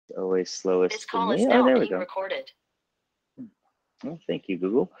Always slowest This for call me. is Oh, now there we being go. recorded. Well, thank you,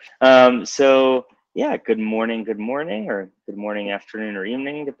 Google. So yeah, good morning, or good morning, afternoon, or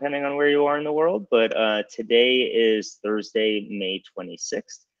evening, depending on where you are in the world. But today is Thursday, May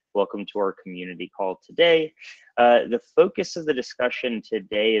 26th. Welcome to our community call today. The focus of the discussion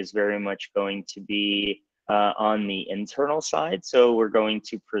today is very much going to be on the internal side. So we're going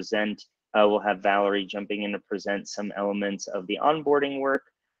to present, we'll have Valerie jumping in to present some elements of the onboarding work.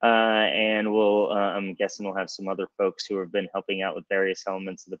 And I'm guessing we'll have some other folks who have been helping out with various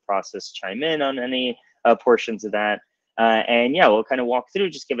elements of the process chime in on any portions of that. And yeah, we'll kind of walk through,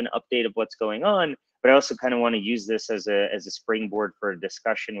 just give an update of what's going on. But I also kind of want to use this as a springboard for a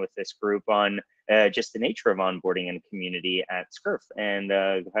discussion with this group on just the nature of onboarding and community at SCURF, and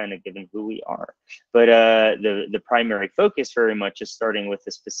kind of given who we are. But the primary focus very much is starting with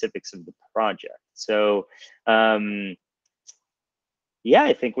the specifics of the project. So yeah,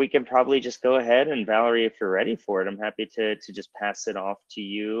 I think we can probably just go ahead, and Valerie, if you're ready for it, I'm happy to just pass it off to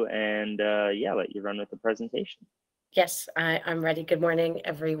you and yeah, let you run with the presentation. Yes, I'm ready. Good morning,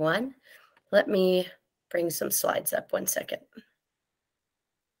 everyone. Let me bring some slides up 1 second.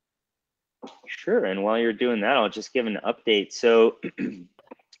 Sure, and while you're doing that, I'll just give an update. So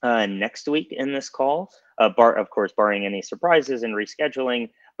next week in this call, of course, barring any surprises and rescheduling,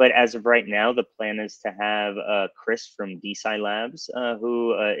 but as of right now, the plan is to have Chris from DSci Labs,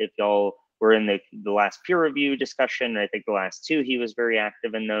 who, if y'all were in the last peer review discussion, I think the last two, he was very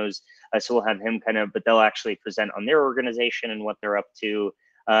active in those. So we'll have him kind of, but they'll actually present on their organization and what they're up to.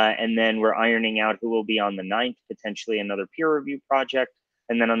 And then we're ironing out who will be on the 9th, potentially another peer review project.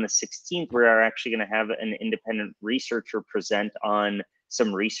 And then on the 16th, we are actually going to have an independent researcher present on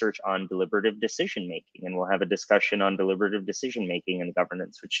some research on deliberative decision making, and we'll have a discussion on deliberative decision making and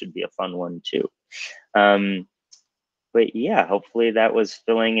governance, which should be a fun one too. But yeah, hopefully that was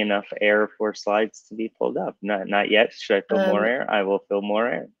filling enough air for slides to be pulled up. Not yet. Should I fill more air? I will fill more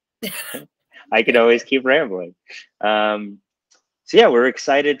air. I could always keep rambling. So yeah, we're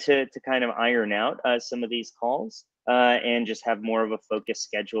excited to kind of iron out some of these calls and just have more of a focused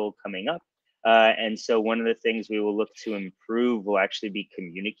schedule coming up. And so one of the things we will look to improve will actually be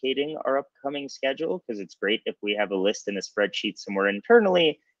communicating our upcoming schedule, because it's great if we have a list in a spreadsheet somewhere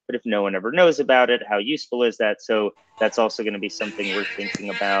internally, but if no one ever knows about it, how useful is that? So that's also going to be something we're thinking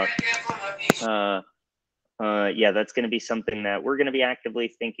about. Yeah, that's going to be something that we're going to be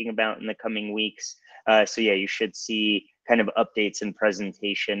actively thinking about in the coming weeks. So yeah, you should see kind of updates and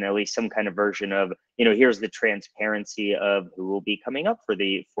presentation, at least some kind of version of, here's the transparency of who will be coming up for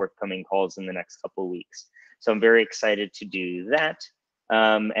the forthcoming calls in the next couple of weeks. So I'm very excited to do that.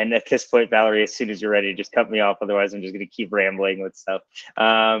 And at this point, Valerie, as soon as you're ready, just cut me off. Otherwise, I'm just going to keep rambling with stuff.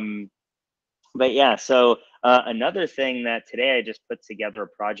 But yeah, so another thing that today I just put together a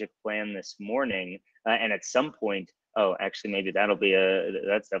project plan this morning, and at some point, oh, actually, maybe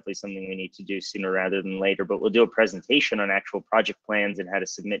that's definitely something we need to do sooner rather than later, but we'll do a presentation on actual project plans and how to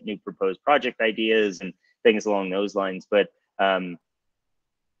submit new proposed project ideas and things along those lines. But I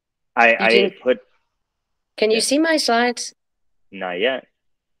put. Can you see my slides? Not yet.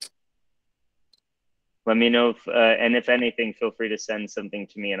 Let me know if, and if anything, feel free to send something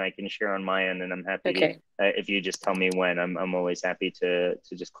to me and I can share on my end, and I'm happy to, if you just tell me when, I'm always happy to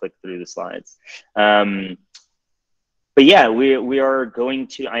just click through the slides. But yeah, we are going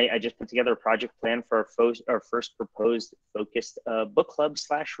to, I just put together a project plan for our first proposed focused book club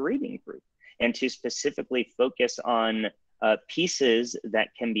 / reading group, and to specifically focus on pieces that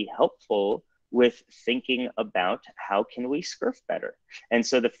can be helpful with thinking about how can we SCURF better. And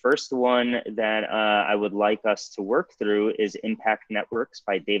so the first one that I would like us to work through is Impact Networks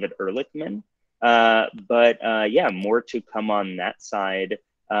by David Ehrlichman. But yeah, more to come on that side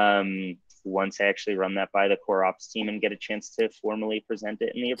once I actually run that by the core ops team and get a chance to formally present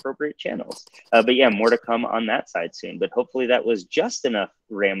it in the appropriate channels. But yeah, more to come on that side soon. But hopefully that was just enough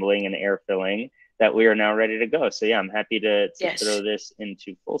rambling and air filling that we are now ready to go. So yeah, I'm happy to throw this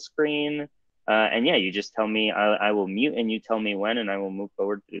into full screen. And yeah, you just tell me, I will mute and you tell me when, and I will move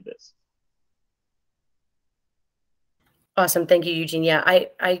forward through this. Awesome. Thank you, Eugene. Yeah,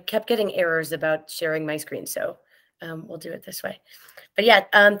 I kept getting errors about sharing my screen. So we'll do it this way. But yeah,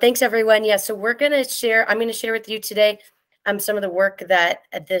 thanks everyone. Yeah, so I'm going to share with you today some of the work that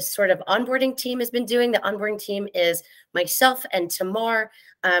this sort of onboarding team has been doing. The onboarding team is myself and Tamar.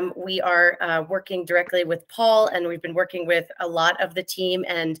 We are working directly with Paul, and we've been working with a lot of the team.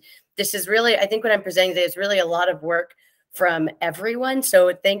 And this is really, I think what I'm presenting today is really a lot of work from everyone.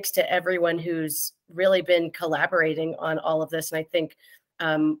 So thanks to everyone who's really been collaborating on all of this. And I think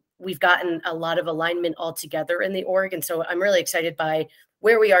we've gotten a lot of alignment all together in the org. And so I'm really excited by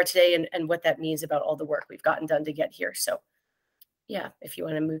where we are today and what that means about all the work we've gotten done to get here. So yeah, if you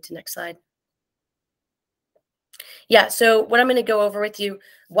want to move to next slide. Yeah, so what I'm going to go over with you,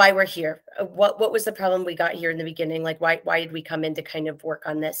 why we're here. What was the problem we got here in the beginning? Like, why did we come in to kind of work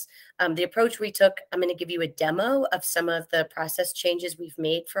on this? The approach we took, I'm going to give you a demo of some of the process changes we've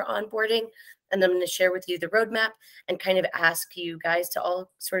made for onboarding. And then I'm going to share with you the roadmap and kind of ask you guys to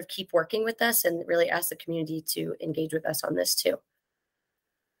all sort of keep working with us and really ask the community to engage with us on this too.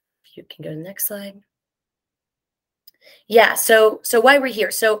 If you can go to the next slide. Yeah, so why we're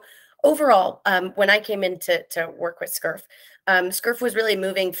here. So overall, when I came in to work with Scurf, Scurf was really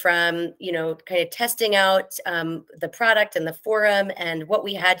moving from, kind of testing out the product and the forum and what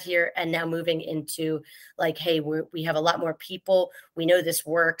we had here, and now moving into like, hey, we have a lot more people. We know this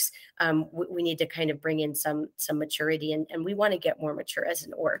works. We need to kind of bring in some maturity, and we want to get more mature as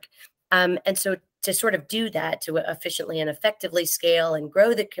an org. And so to sort of do that, to efficiently and effectively scale and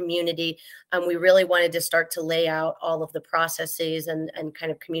grow the community, we really wanted to start to lay out all of the processes and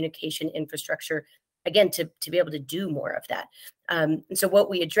kind of communication infrastructure, again, to be able to do more of that. And so what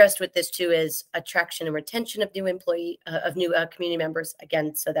we addressed with this too is attraction and retention of new community members,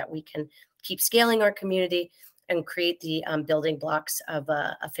 again, so that we can keep scaling our community and create the building blocks of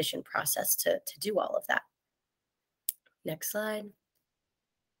an efficient process to do all of that. Next slide.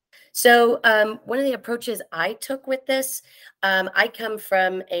 So one of the approaches I took with this, I come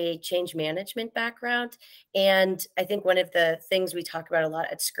from a change management background. And I think one of the things we talk about a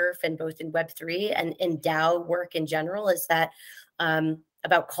lot at Scurf and both in Web3 and in DAO work in general is that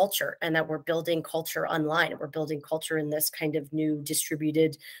about culture, and that we're building culture online. We're building culture in this kind of new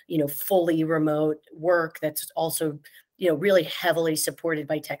distributed, fully remote work that's also, really heavily supported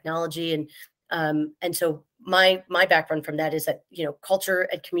by technology. And so my background from that is that, culture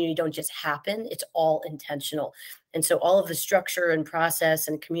and community don't just happen, it's all intentional. And so all of the structure and process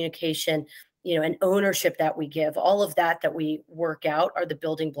and communication, and ownership that we give, all of that we work out are the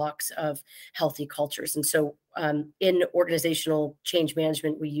building blocks of healthy cultures. And so in organizational change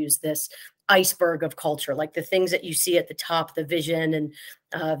management, we use this iceberg of culture, like the things that you see at the top, the vision and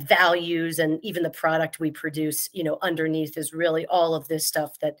values, and even the product we produce, underneath is really all of this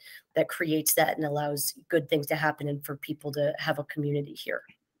stuff that creates that and allows good things to happen and for people to have a community here.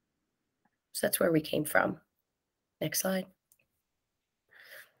 So that's where we came from. Next slide.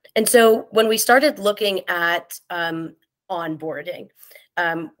 And so when we started looking at onboarding,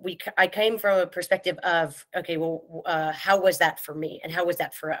 I came from a perspective of, okay, well, how was that for me, and how was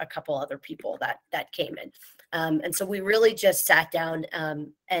that for a couple other people that came in? And so we really just sat down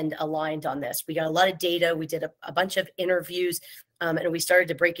and aligned on this. We got a lot of data. We did a bunch of interviews, and we started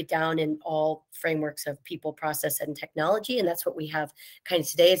to break it down in all frameworks of people, process, and technology. And that's what we have kind of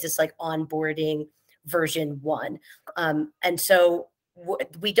today, is this like onboarding version 1. And so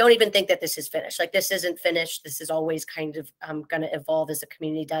we don't even think that this is finished. Like, this isn't finished. This is always kind of going to evolve as the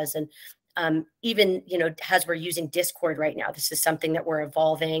community does. And even, as we're using Discord right now, this is something that we're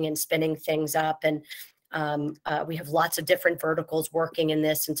evolving and spinning things up. And we have lots of different verticals working in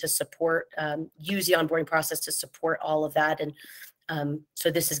this and to support, use the onboarding process to support all of that. And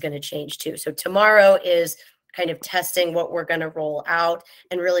so this is going to change too. So tomorrow is kind of testing what we're going to roll out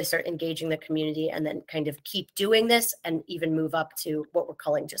and really start engaging the community, and then kind of keep doing this and even move up to what we're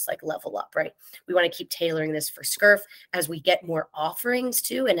calling just like level up, right? We want to keep tailoring this for Scurf as we get more offerings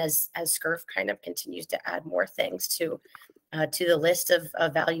too, and as Scurf kind of continues to add more things to the list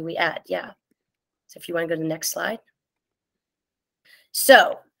of value we add. Yeah. So if you want to go to the next slide.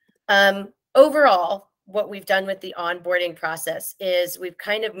 So overall, what we've done with the onboarding process is we've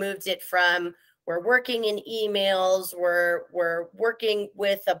kind of moved it from, we're working in emails, we're working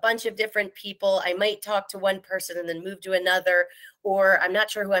with a bunch of different people. I might talk to one person and then move to another, or I'm not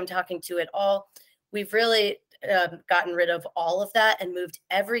sure who I'm talking to at all. We've really gotten rid of all of that and moved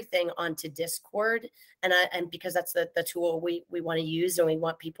everything onto Discord. And because that's the tool we want to use, and we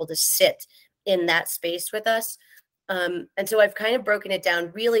want people to sit in that space with us. And so I've kind of broken it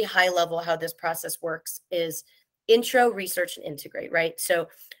down really high level. How this process works is intro, research, and integrate, right? So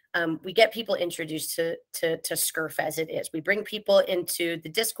we get people introduced to Scurf as it is. We bring people into the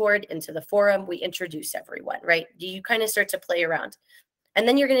Discord, into the forum. We introduce everyone, right? You kind of start to play around, and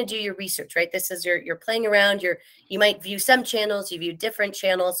then you're going to do your research, right? This is you're playing around. You might view some channels, you view different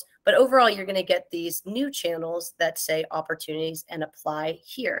channels, but overall you're going to get these new channels that say opportunities and apply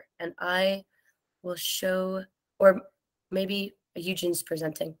here. And I will show, or maybe Eugene's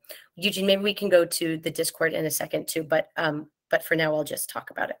presenting. Eugene, maybe we can go to the Discord in a second too, but for now I'll just talk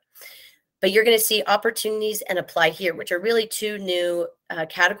about it. But you're going to see opportunities and apply here, which are really two new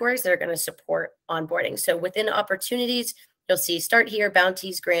categories that are going to support onboarding. So within opportunities, you'll see start here,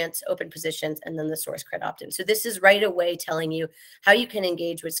 bounties, grants, open positions, and then the source credit opt-in. So this is right away telling you how you can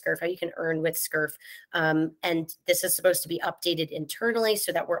engage with Scurf, how you can earn with Scurf. And this is supposed to be updated internally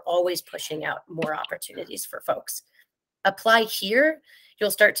so that we're always pushing out more opportunities for folks. Apply here, you'll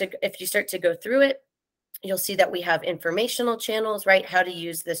start to, if you start to go through it, you'll see that we have informational channels, right? How to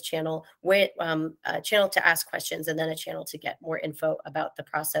use this channel, where, a channel to ask questions, and then a channel to get more info about the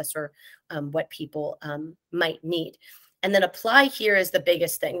process or what people might need. And then apply here is the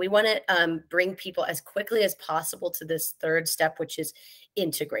biggest thing. We want to bring people as quickly as possible to this third step, which is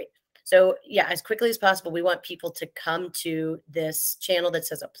integrate. So yeah, as quickly as possible, we want people to come to this channel that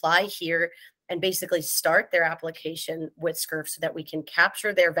says apply here and basically start their application with Scurf so that we can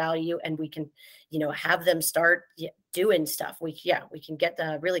capture their value and we can, you know, have them start doing stuff. We can get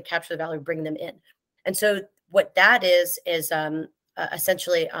the really capture the value, bring them in. And so what that is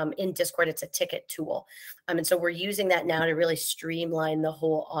essentially in Discord, it's a ticket tool. And so we're using that now to really streamline the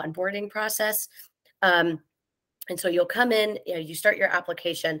whole onboarding process. And so you'll come in, you know, you start your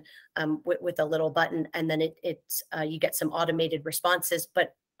application with a little button, and then you get some automated responses,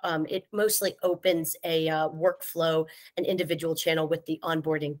 but it mostly opens a workflow, an individual channel with the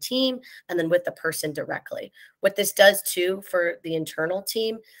onboarding team, and then with the person directly. What this does too for the internal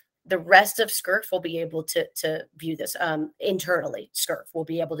team, the rest of Scurf will be able to view this internally. Scurf will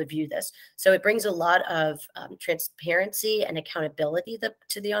be able to view this. So it brings a lot of transparency and accountability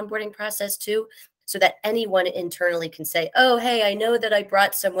to the onboarding process too, so that anyone internally can say, oh, hey, I know that I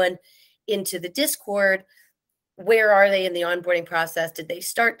brought someone into the Discord. Where are they in the onboarding process? Did they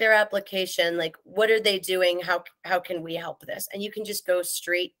start their application? Like, what are they doing? How can we help this? And you can just go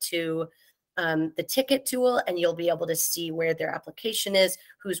straight to the ticket tool, and you'll be able to see where their application is,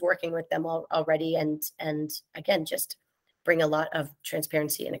 who's working with them already, and again, just bring a lot of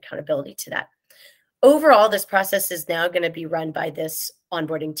transparency and accountability to that. Overall, this process is now going to be run by this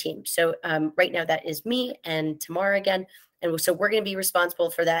onboarding team. So right now that is me and Tamara again. And so we're going to be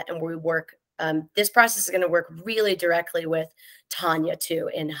responsible for that. And we work, this process is going to work really directly with Tanya too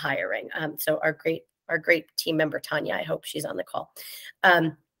in hiring. So our great team member, Tanya, I hope she's on the call.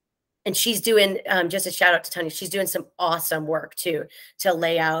 And she's doing, just a shout out to Tanya, she's doing some awesome work too, to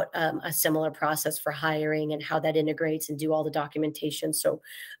lay out a similar process for hiring and how that integrates and do all the documentation. So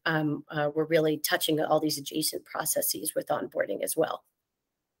we're really touching all these adjacent processes with onboarding as well.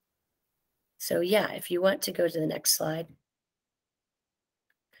 So yeah, if you want to go to the next slide.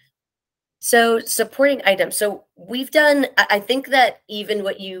 So supporting items. So we've done, I think that even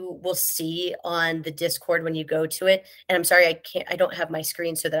what you will see on the Discord when you go to it, and I'm sorry, I don't have my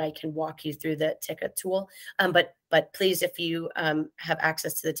screen so that I can walk you through the ticket tool. But please, if you have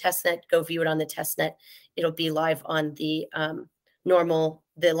access to the testnet, go view it on the testnet. It'll be live on the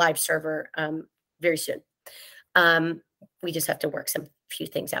the live server very soon. We just have to work some few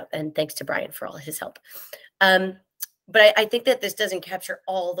things out. And thanks to Brian for all his help. But I think that this doesn't capture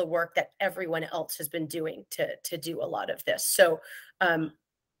all the work that everyone else has been doing to do a lot of this. So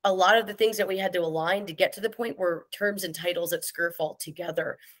a lot of the things that we had to align to get to the point were terms and titles at Scurf all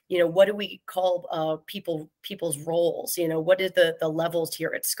together. You know, what do we call people's roles? You know, what is the levels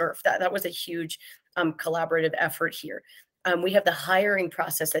here at Scurf? That was a huge collaborative effort here. We have the hiring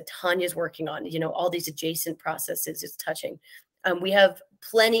process that Tanya's working on, you know, all these adjacent processes it's touching. We have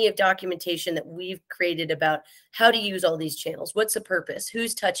plenty of documentation that we've created about how to use all these channels. What's the purpose?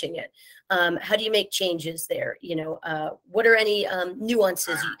 Who's touching it? How do you make changes there? You know, what are any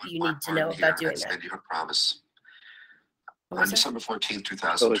nuances you need to know about doing that? Promise. On December 14th,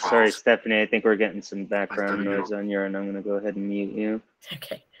 2012. Oh, sorry, Stephanie. I think we're getting some background noise on your end. I'm going to go ahead and mute you.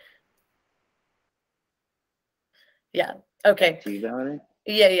 Okay. Yeah. Okay.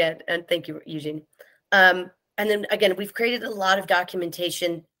 Yeah. And thank you, Eugene. And then again, we've created a lot of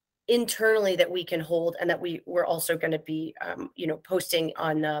documentation internally that we can hold, and that we're also going to be, you know, posting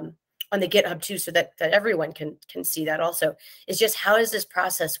on the GitHub too, so that everyone can see that also. It's just, how does this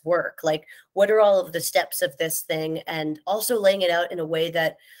process work? Like, what are all of the steps of this thing? And also laying it out in a way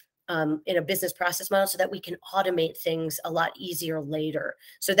that in a business process model, so that we can automate things a lot easier later.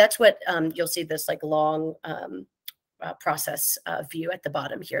 So that's what you'll see, this like long process view at the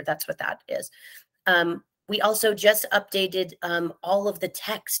bottom here. That's what that is. We also just updated all of the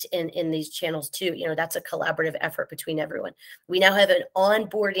text in these channels too. You know, that's a collaborative effort between everyone. We now have an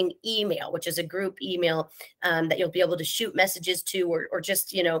onboarding email, which is a group email that you'll be able to shoot messages to, or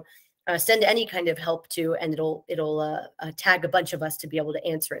just, you know, send any kind of help to, and it'll tag a bunch of us to be able to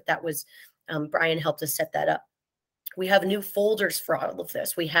answer it. That was Brian helped us set that up. We have new folders for all of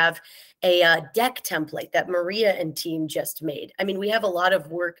this. We have a deck template that Maria and team just made. I mean, we have a lot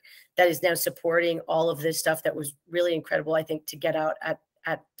of work that is now supporting all of this stuff that was really incredible, I think, to get out at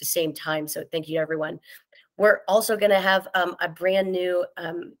the same time. So thank you, everyone. We're also going to have a brand new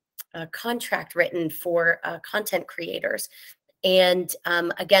contract written for content creators. And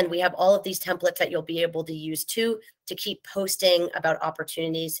again, we have all of these templates that you'll be able to use too to keep posting about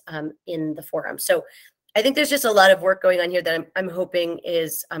opportunities in the forum. So I think there's just a lot of work going on here that I'm hoping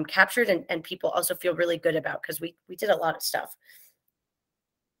is captured and people also feel really good about, because we did a lot of stuff.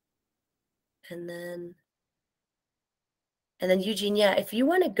 And then Eugene, yeah, if you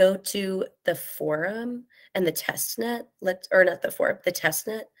want to go to the forum and the testnet, or not the forum, the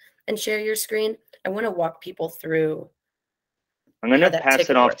testnet, and share your screen. I want to walk people through. I'm going to pass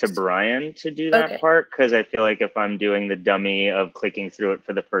it off to Brian to do that part, because I feel like if I'm doing the dummy of clicking through it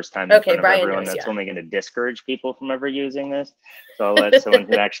for the first time in front of everyone, that's only going to discourage people from ever using this. So I'll let someone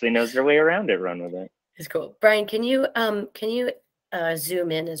who actually knows their way around it run with it. It's cool. Brian, can you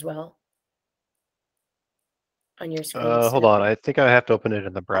zoom in as well on your screen? Hold on. I think I have to open it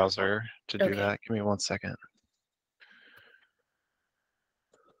in the browser to do that. Give me 1 second.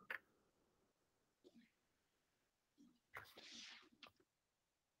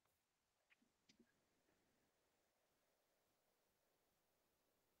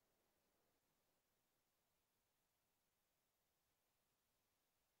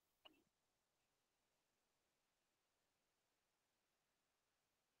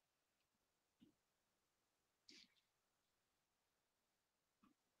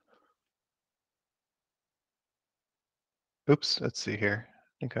 Oops, let's see here.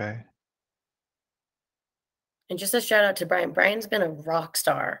 Okay. And just a shout out to Brian. Brian's been a rock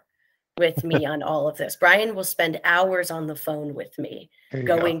star with me on all of this. Brian will spend hours on the phone with me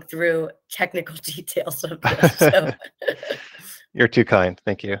going through technical details of this. So. You're too kind.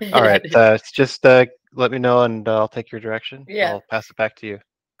 Thank you. All right. Just let me know and I'll take your direction. Yeah. I'll pass it back to you.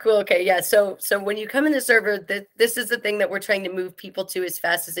 Cool. Okay. Yeah. So when you come in the server, this is the thing that we're trying to move people to as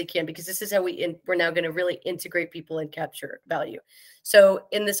fast as they can, because this is how we're now going to really integrate people and capture value. So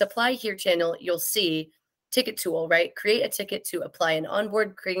in this apply here channel, you'll see ticket tool, right? Create a ticket to apply and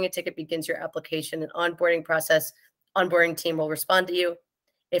onboard. Creating a ticket begins your application and onboarding process. Onboarding team will respond to you.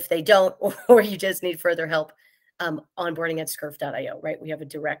 If they don't, or you just need further help, onboarding at scurf.io, right? We have a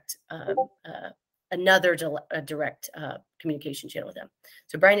direct, direct communication channel with them.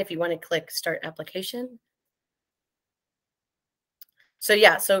 So Brian, if you want to click start application. So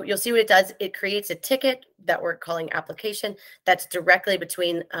yeah, so you'll see what it does. It creates a ticket that we're calling application that's directly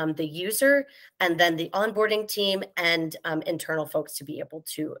between the user and then the onboarding team and internal folks to be able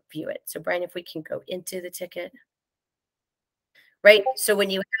to view it. So Brian, if we can go into the ticket. Right. So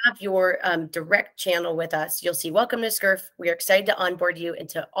when you have your direct channel with us, you'll see welcome to Scurf. We are excited to onboard you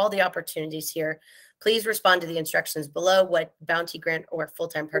into all the opportunities here. Please respond to the instructions below. What bounty grant or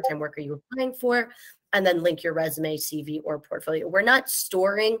full-time, part-time work are you applying for? And then link your resume, CV, or portfolio. We're not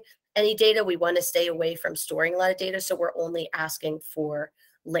storing any data. We want to stay away from storing a lot of data. So we're only asking for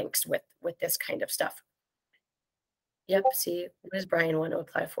links with this kind of stuff. Yep. See, what does Brian want to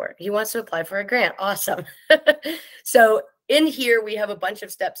apply for? He wants to apply for a grant. Awesome. So in here, we have a bunch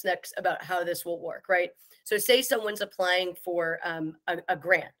of steps next about how this will work, right? So say someone's applying for a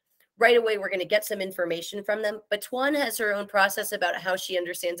grant. Right away, we're going to get some information from them. But Tuan has her own process about how she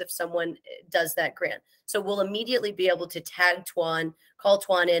understands if someone does that grant. So we'll immediately be able to tag Tuan, call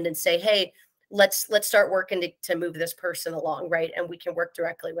Tuan in and say, hey, let's start working to move this person along, right? And we can work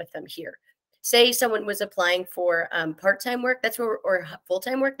directly with them here. Say someone was applying for part-time work, that's where, or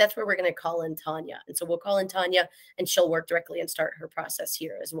full-time work, that's where we're going to call in Tanya. And so we'll call in Tanya and she'll work directly and start her process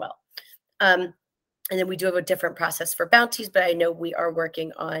here as well. And then we do have a different process for bounties, but I know we are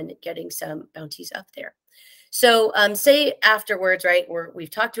working on getting some bounties up there. So say afterwards, right,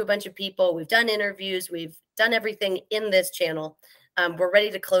 we've talked to a bunch of people, we've done interviews, we've done everything in this channel. We're ready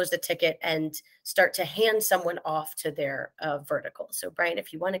to close the ticket and start to hand someone off to their vertical. So Brian,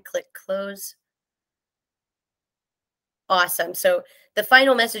 if you want to click close. Awesome. So the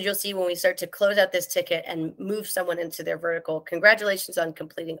final message you'll see when we start to close out this ticket and move someone into their vertical: congratulations on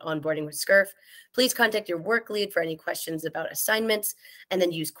completing onboarding with Scurf. Please contact your work lead for any questions about assignments, and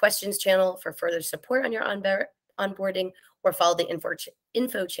then use questions channel for further support on your onboarding, or follow the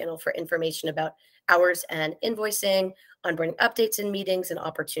info channel for information about hours and invoicing, onboarding updates and meetings, and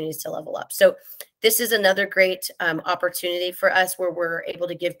opportunities to level up. So this is another great opportunity for us where we're able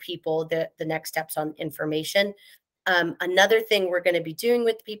to give people the next steps on information. Another thing we're going to be doing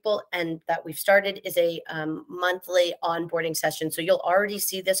with people and that we've started is a monthly onboarding session. So you'll already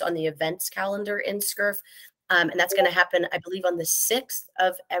see this on the events calendar in Scurf. And that's going to happen, I believe, on the 6th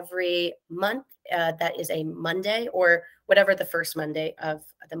of every month. That is a Monday, or whatever the first Monday of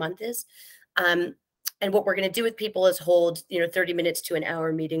the month is. And what we're going to do with people is hold, 30 minutes to an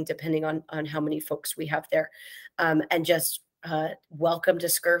hour meeting, depending on how many folks we have there, and just welcome to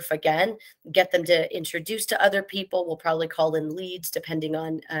SCURF again, get them to introduce to other people. We'll probably call in leads depending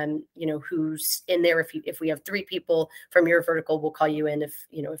on, who's in there. If we have 3 people from your vertical, we'll call you in.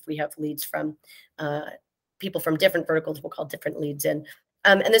 If we have leads from people from different verticals, we'll call different leads in.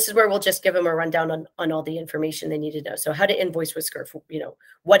 And this is where we'll just give them a rundown on all the information they need to know. So how to invoice with SCURF,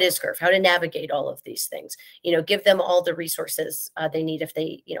 what is SCURF, how to navigate all of these things, give them all the resources they need if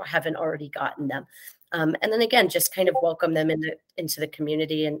they, haven't already gotten them. And then again, just kind of welcome them into the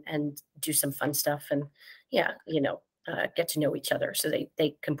community and do some fun stuff, and get to know each other so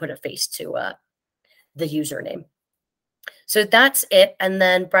they can put a face to the username. So that's it. And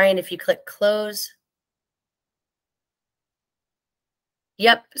then Brian, if you click close.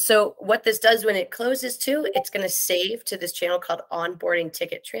 Yep. So what this does when it closes too, it's going to save to this channel called onboarding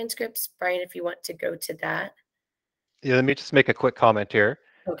ticket transcripts. Brian, if you want to go to that. Yeah, let me just make a quick comment here.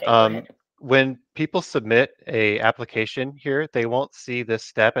 Okay, go ahead. When people submit a application here, they won't see this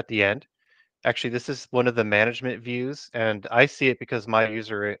step at the end. Actually, this is one of the management views, and I see it because my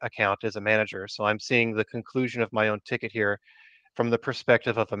user account is a manager. So I'm seeing the conclusion of my own ticket here from the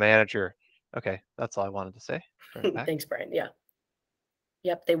perspective of a manager. Okay, that's all I wanted to say. Turn it back. Thanks, Brian. Yeah.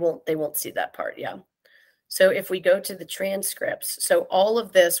 Yep, they won't see that part. Yeah. So if we go to the transcripts, so all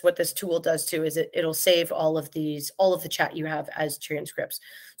of this, what this tool does too is it'll save all of the chat you have as transcripts.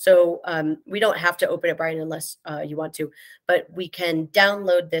 So we don't have to open it, Brian, unless you want to, but we can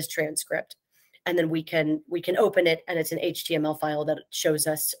download this transcript, and then we can open it, and it's an HTML file that shows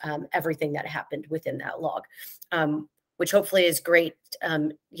us everything that happened within that log, which hopefully is great.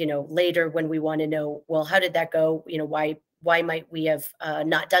 Later when we want to know, well, how did that go? Why might we have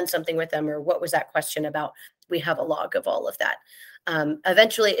not done something with them, or what was that question about? We have a log of all of that.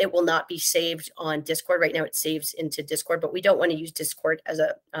 Eventually, it will not be saved on Discord. Right now, it saves into Discord, but we don't want to use Discord as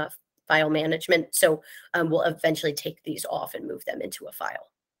a file management. So we'll eventually take these off and move them into a file.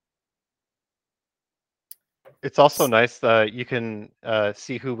 It's also nice that you can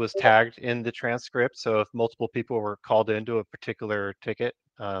see who was tagged in the transcript. So if multiple people were called into a particular ticket,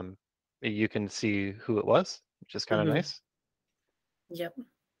 you can see who it was, which is kind of nice. Yep.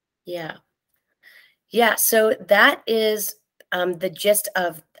 Yeah. Yeah. So that is the gist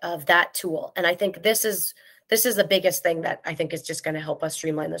of that tool. And I think this is the biggest thing that I think is just going to help us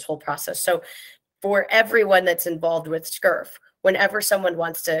streamline this whole process. So for everyone that's involved with SCURF, whenever someone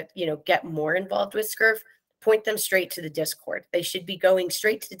wants to, get more involved with SCURF, point them straight to the Discord. They should be going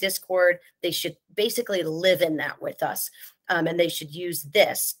straight to the Discord. They should basically live in that with us. And they should use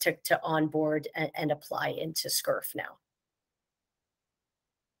this to onboard and apply into SCURF now.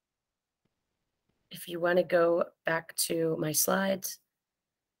 If you want to go back to my slides.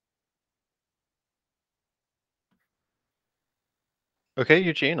 Okay,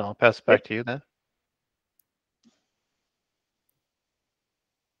 Eugene, I'll pass it back to you then.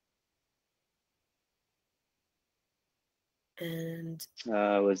 And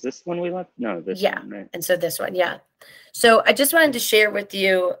was this one we left? No, this one, right? And so this one, yeah. So I just wanted to share with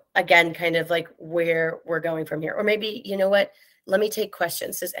you again, kind of like where we're going from here. Or maybe, you know what? Let me take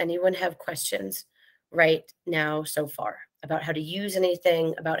questions. Does anyone have questions right now so far about how to use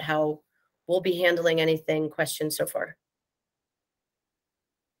anything, about how we'll be handling anything? Questions so far?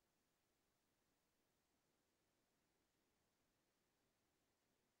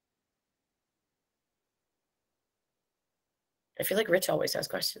 I feel like Rich always has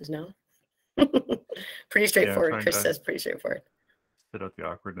questions, no? Pretty straightforward. Yeah, Chris says pretty straightforward. Sit out the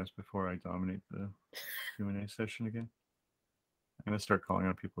awkwardness before I dominate the Q&A session again. I'm going to start calling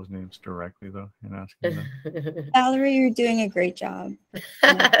out people's names directly, though, and asking them. Valerie, you're doing a great job.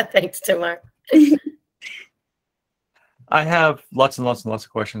 Thanks, Tamar. I have lots and lots and lots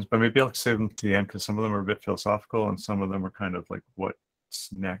of questions, but maybe I'll save them to the end because some of them are a bit philosophical and some of them are kind of like what's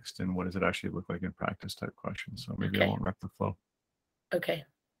next and what does it actually look like in practice type questions. So maybe I won't wreck the flow. Okay.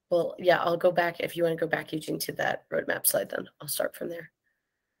 Well, yeah, I'll go back. If you want to go back, Eugene, to that roadmap slide, then I'll start from there.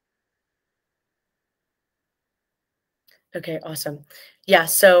 Okay, awesome. Yeah,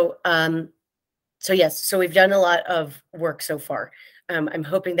 so yes, so we've done a lot of work so far. I'm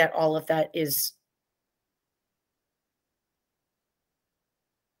hoping that all of that is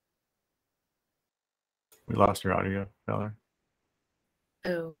We lost your audio, Valerie.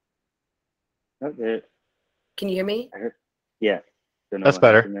 Oh. Okay. Can you hear me? Yeah. That's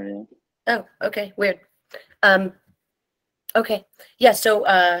better. Oh, okay, weird. Okay. Yeah,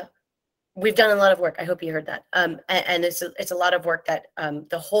 so we've done a lot of work. I hope you heard that. And it's a lot of work that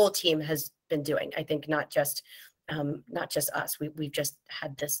the whole team has been doing. I think not just us. We've just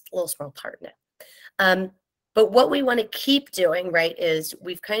had this little small part in it. But what we want to keep doing, right, is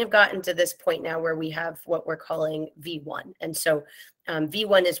we've kind of gotten to this point now where we have what we're calling V1. And so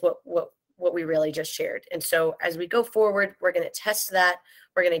V1 is what we really just shared. And so as we go forward, we're going to test that.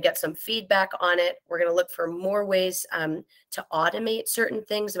 We're going to get some feedback on it. We're going to look for more ways to automate certain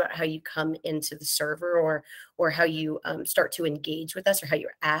things about how you come into the server or how you start to engage with us or how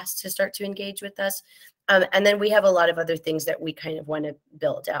you're asked to start to engage with us. And then we have a lot of other things that we kind of want to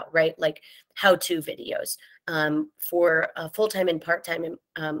build out, right? Like how-to videos for full-time and part-time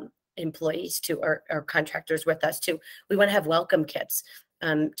employees too, or contractors with us too. We want to have welcome kits.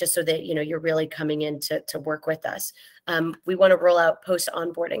 Just so that, you're really coming in to work with us. We want to roll out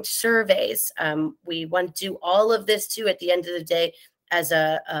post-onboarding surveys. We want to do all of this too at the end of the day as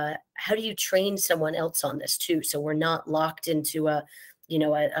how do you train someone else on this too? So we're not locked into a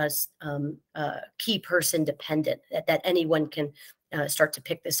key person dependent, that anyone can start to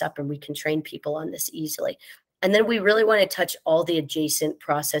pick this up and we can train people on this easily. And then we really want to touch all the adjacent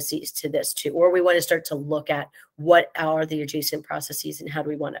processes to this too, or we want to start to look at what are the adjacent processes and how do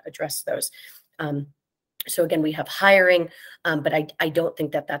we want to address those. So again, we have hiring, but I don't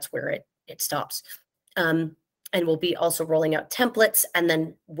think that that's where it stops. And we'll be also rolling out templates. And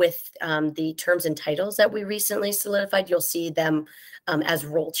then with the terms and titles that we recently solidified, you'll see them as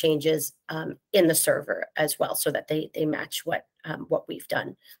role changes in the server as well, so that they match what we've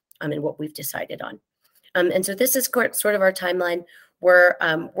done and what we've decided on. And so this is sort of our timeline. We're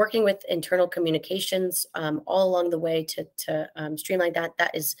working with internal communications all along the way to streamline that.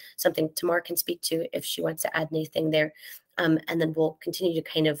 That is something Tamar can speak to if she wants to add anything there. And then we'll continue to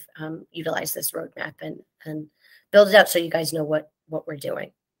kind of utilize this roadmap and build it out so you guys know what we're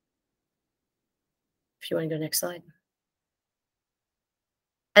doing. If you want to go next slide.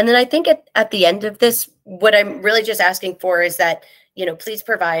 And then I think at the end of this, what I'm really just asking for is that, please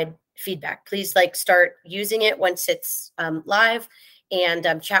provide feedback. Please start using it once it's live and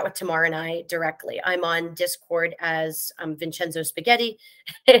chat with Tamar and I directly. I'm on Discord as Vincenzo Spaghetti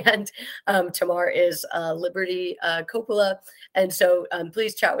and Tamar is Liberty Coppola. And so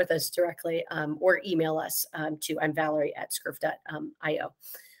please chat with us directly or email us to I'm Valerie at scurf.io.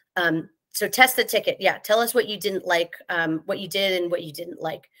 So test the ticket. Yeah. Tell us what you didn't like, what you did and what you didn't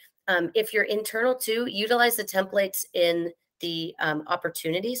like. If you're internal too, utilize the templates in the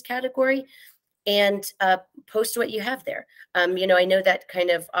opportunities category and post what you have there. I know that kind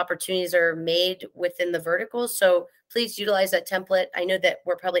of opportunities are made within the verticals, so please utilize that template. I know that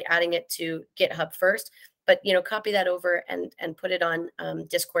we're probably adding it to GitHub first, but copy that over and put it on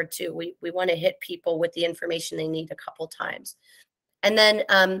Discord too. We want to hit people with the information they need a couple times. And then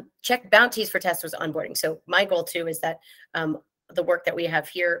check bounties for testers onboarding. So my goal too is that the work that we have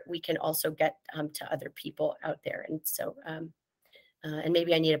here, we can also get to other people out there. And so, and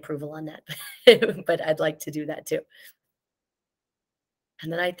maybe I need approval on that, but I'd like to do that too.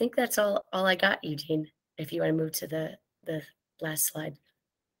 And then I think that's all I got, Eugene, if you want to move to the last slide.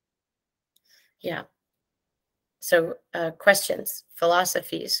 Yeah. So questions,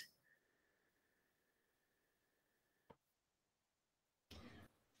 philosophies.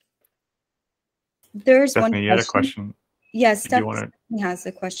 There's Stephanie, one you had a question. Yes, Did you Stephanie has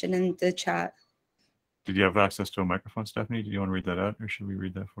a question in the chat. Did you have access to a microphone, Stephanie? Did you want to read that out, or should we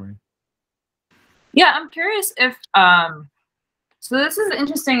read that for you? Yeah, I'm curious if so this is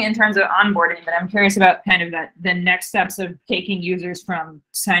interesting in terms of onboarding, but I'm curious about kind of the next steps of taking users from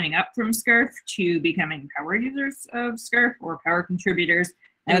signing up from Scurf to becoming power users of Scurf or power contributors.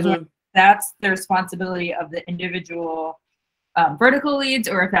 And whether that's the responsibility of the individual vertical leads,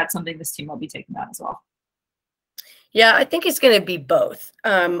 or if that's something this team will be taking on as well. Yeah, I think it's going to be both.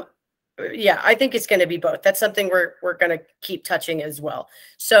 Yeah, I think it's going to be both. That's something we're going to keep touching as well.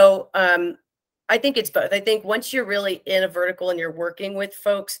 So I think it's both. I think once you're really in a vertical and you're working with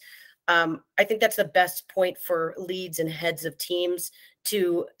folks, I think that's the best point for leads and heads of teams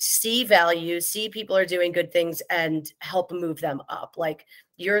to see value, see people are doing good things and help move them up. Like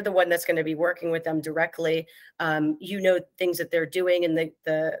you're the one that's going to be working with them directly. Things that they're doing and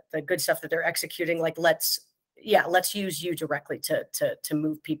the good stuff that they're executing. Like let's use you directly to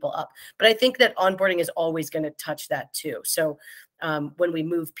move people up. But I think that onboarding is always going to touch that too. So when we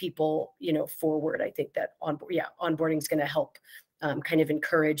move people, forward, I think that onboarding is going to help kind of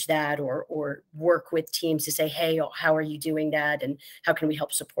encourage that or work with teams to say, hey, how are you doing that? And how can we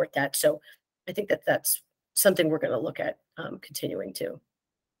help support that? So I think that that's something we're going to look at continuing to.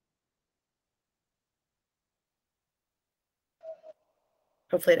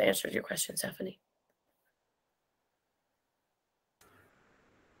 Hopefully that answers your question, Stephanie.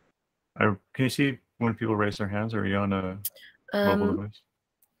 Can you see when people raise their hands? Or are you on a mobile device?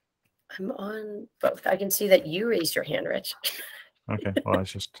 I'm on both. I can see that you raised your hand, Rich. Okay. Well, I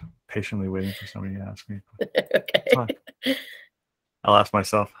was just patiently waiting for somebody to ask me. Okay. I'll ask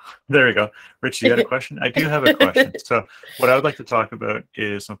myself. There we go. Rich, you got a question? I do have a question. So what I would like to talk about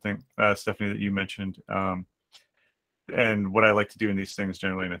is something, Stephanie, that you mentioned. And what I like to do in these things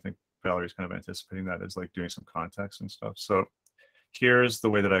generally, and I think Valerie's kind of anticipating that, is like doing some context and stuff. So here's the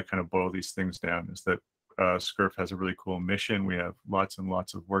way that I kind of boil these things down, is that SCURF has a really cool mission. We have lots and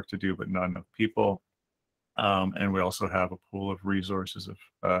lots of work to do, but not enough people. And we also have a pool of resources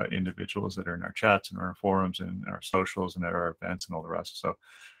of individuals that are in our chats and our forums and our socials and at our events and all the rest. So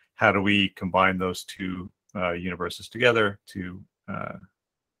how do we combine those two universes together to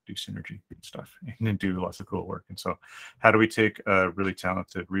do synergy and stuff and then do lots of cool work? And so how do we take a really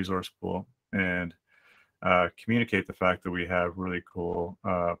talented resource pool and communicate the fact that we have really cool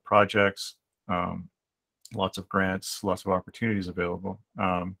projects, lots of grants, lots of opportunities available,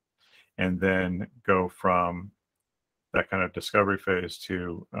 and then go from that kind of discovery phase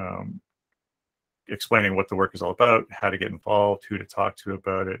to explaining what the work is all about, how to get involved, who to talk to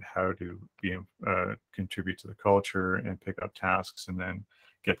about it, how to be contribute to the culture and pick up tasks and then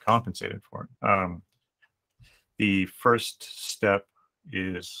get compensated for it. The first step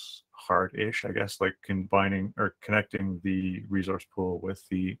is hard-ish, I guess, like combining or connecting the resource pool with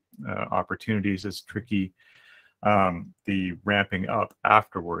the opportunities is tricky. The ramping up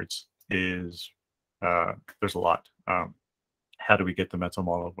afterwards is there's a lot. How do we get the mental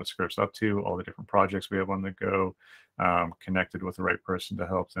model of what SCURF's up to, all the different projects we have on the go, connected with the right person to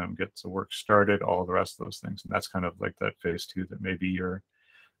help them get the work started, all the rest of those things. And that's kind of like that phase two that maybe you're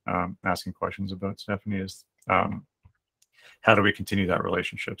asking questions about, Stephanie, is how do we continue that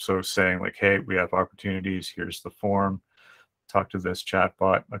relationship? So saying like, hey, we have opportunities, here's the form, talk to this chat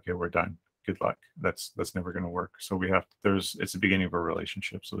bot, okay, we're done. Good luck. That's never going to work. So we have, it's the beginning of a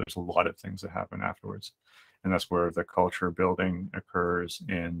relationship. So there's a lot of things that happen afterwards. And that's where the culture building occurs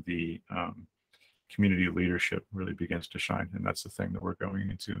and the community leadership really begins to shine. And that's the thing that we're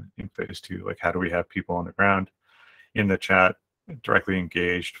going into in phase two. Like, how do we have people on the ground in the chat, directly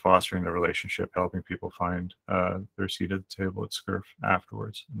engaged, fostering the relationship, helping people find their seat at the table at SCURF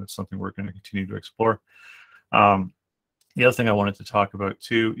afterwards. And that's something we're going to continue to explore. The other thing I wanted to talk about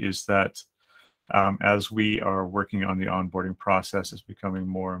too is that as we are working on the onboarding process, it's becoming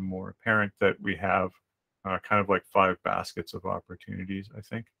more and more apparent that we have kind of like 5 baskets of opportunities, I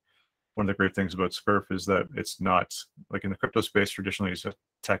think. One of the great things about SCURF is that it's not, like in the crypto space, traditionally it's a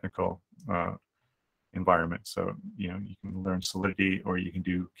technical environment. So, you know, you can learn Solidity or you can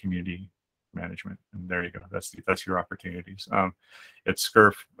do community management, and there you go. That's your opportunities. At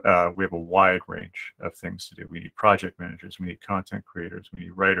SCURF, we have a wide range of things to do. We need project managers, we need content creators, we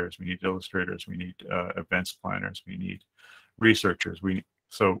need writers, we need illustrators, we need events planners, we need researchers.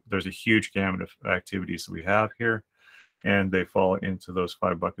 So there's a huge gamut of activities that we have here, and they fall into those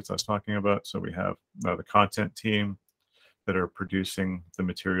 5 buckets I was talking about. So we have the content team that are producing the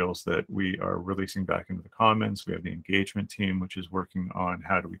materials that we are releasing back into the commons. We have the engagement team, which is working on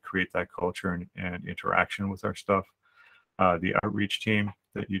how do we create that culture and interaction with our stuff. The outreach team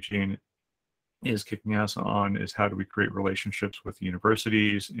that Eugene is kicking us on is how do we create relationships with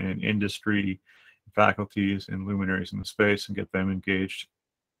universities and industry, faculties and luminaries in the space and get them engaged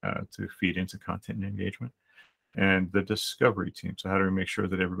to feed into content and engagement. And the discovery team. So how do we make sure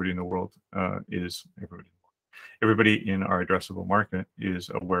that everybody in the world everybody in our addressable market is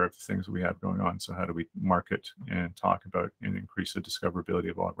aware of the things that we have going on. So how do we market and talk about and increase the discoverability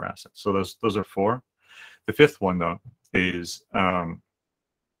of all of our assets? So those are 4. The 5th one, though, is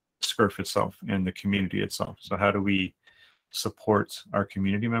SCURF itself and the community itself. So how do we support our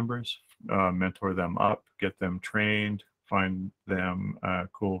community members, mentor them up, get them trained, find them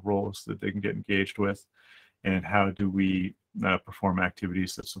cool roles that they can get engaged with, and how do we perform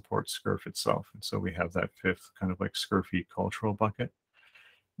activities that support SCURF itself? And so we have that 5th kind of like SCURFy cultural bucket.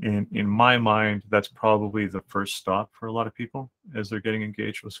 And in my mind, that's probably the first stop for a lot of people as they're getting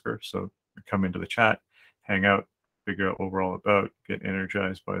engaged with SCURF. So come into the chat, hang out, figure out what we're all about, get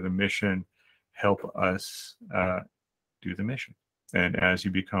energized by the mission, help us do the mission. And as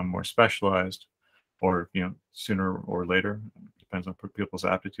you become more specialized, or sooner or later, depends on people's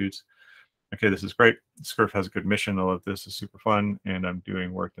aptitudes. Okay, this is great. SCURF has a good mission. All of this is super fun, and I'm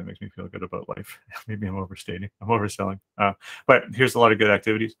doing work that makes me feel good about life. Maybe I'm overstating. I'm overselling. But here's a lot of good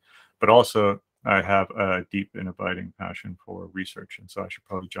activities. But also, I have a deep and abiding passion for research, and so I should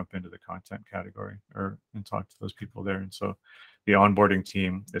probably jump into the content category and talk to those people there. And so the onboarding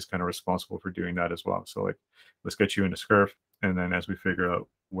team is kind of responsible for doing that as well. So like, let's get you into SCRF, and then as we figure out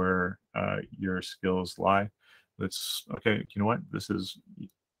where your skills lie, okay, you know what, this is,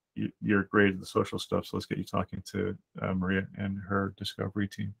 you're great at the social stuff, so let's get you talking to Maria and her discovery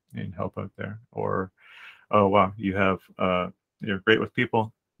team and help out there. Or, oh wow, you're great with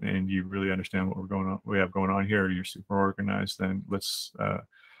people and you really understand what we have going on here. You're super organized. Then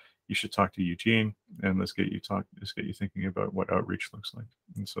you should talk to Eugene, and let's get you thinking about what outreach looks like.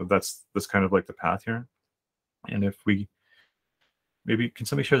 And so that's kind of like the path here. And if we maybe, can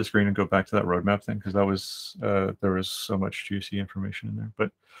somebody share the screen and go back to that roadmap thing, because that was there was so much juicy information in there.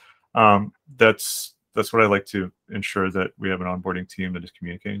 But that's what I like to ensure, that we have an onboarding team that is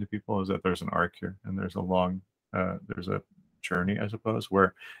communicating to people, is that there's an arc here and there's a journey, I suppose,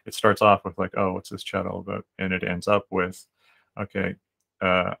 where it starts off with like, oh, what's this chat all about? And it ends up with, okay,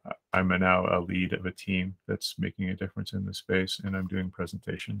 I'm now a lead of a team that's making a difference in this space, and I'm doing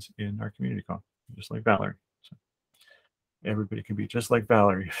presentations in our community con, just like Valerie. So everybody can be just like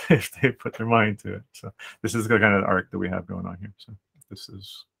Valerie if they put their mind to it. So this is the kind of arc that we have going on here. So this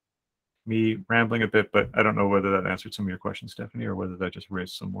is me rambling a bit, but I don't know whether that answered some of your questions, Stephanie, or whether that just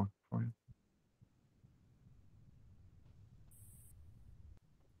raised some more for you.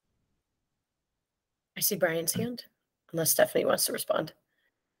 I see Brian's hand, unless Stephanie wants to respond.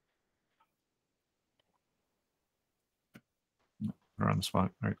 We're on the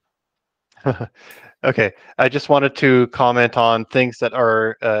spot, right? Okay, I just wanted to comment on things that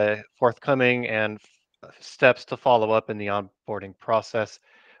are forthcoming and steps to follow up in the onboarding process.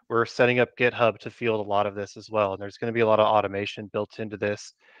 We're setting up GitHub to field a lot of this as well, and there's going to be a lot of automation built into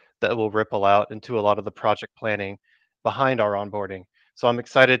this that will ripple out into a lot of the project planning behind our onboarding. So I'm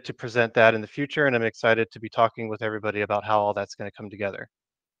excited to present that in the future, and I'm excited to be talking with everybody about how all that's going to come together.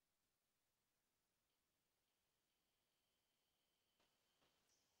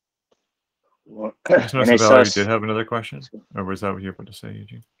 Well, I just noticed that Valerie did have another question, or was that what you were about to say,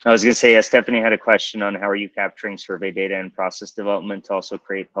 Eugene? I was going to say, yeah, Stephanie had a question on how are you capturing survey data and process development to also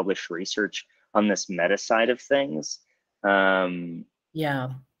create published research on this meta side of things. Yeah.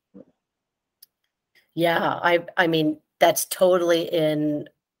 I mean, that's totally in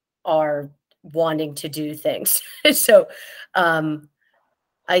our wanting to do things. So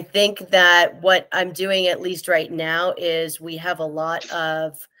I think that what I'm doing, at least right now, is we have a lot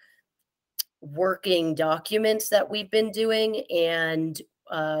of working documents that we've been doing, and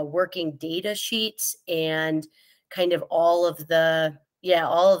working data sheets, and kind of all of the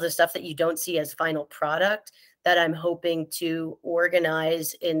stuff that you don't see as final product, that I'm hoping to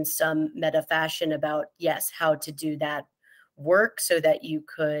organize in some meta fashion about, yes, how to do that work, so that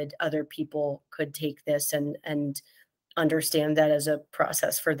other people could take this and understand that as a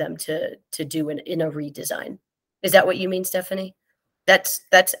process for them to do in a redesign. Is that what you mean, Stephanie? That's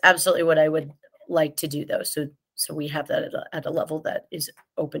absolutely what I would like to do, though. So we have that at a level that is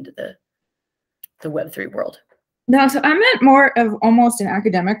open to the Web3 world. No, so I meant more of almost an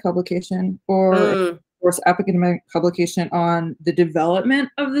academic publication, or course academic publication on the development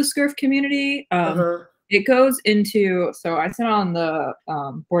of the SCRF community. It goes into, so I sit on the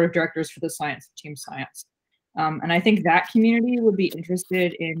board of directors for the science, team science. And I think that community would be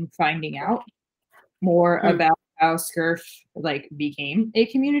interested in finding out more about how SCRF became a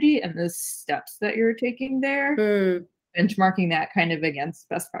community and the steps that you're taking there, benchmarking that kind of against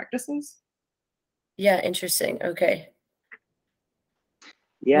best practices. Yeah, interesting. Okay.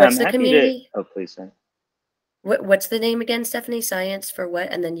 Yeah, what's I'm the happy community? Oh, please, sorry. What's the name again, Stephanie? Science for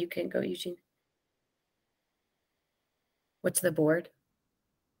what? And then you can go, Eugene. What's the board?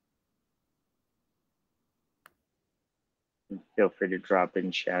 Feel free to drop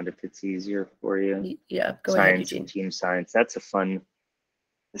in chat if it's easier for you. Yeah, go ahead, Eugene. Science and team science. That's the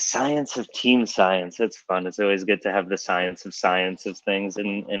science of team science. It's fun. It's always good to have the science of things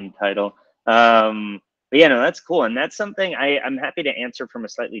in title. But yeah, no, that's cool. And that's something I'm happy to answer from a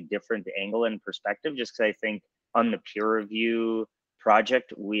slightly different angle and perspective, just because I think on the peer review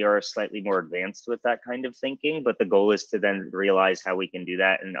project, we are slightly more advanced with that kind of thinking. But the goal is to then realize how we can do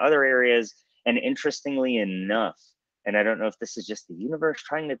that in other areas. And interestingly enough, and I don't know if this is just the universe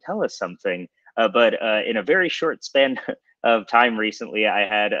trying to tell us something, but in a very short span of time recently, I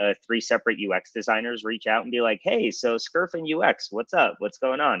had 3 separate UX designers reach out and be like, hey, so SCRF and UX, what's up? What's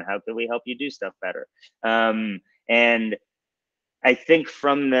going on? How can we help you do stuff better? And I think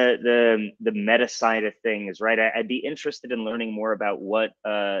from the meta side of things, right, I'd be interested in learning more about what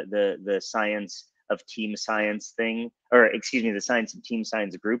the science of team science thing, or excuse me, the science of team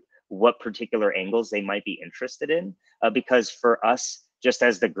science group, what particular angles they might be interested in. Because for us, just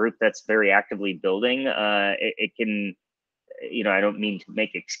as the group that's very actively building, it can, I don't mean to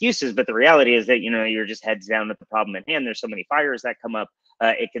make excuses, but the reality is that, you're just heads down with the problem at hand. There's so many fires that come up.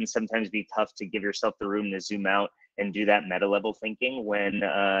 It can sometimes be tough to give yourself the room to zoom out and do that meta level thinking when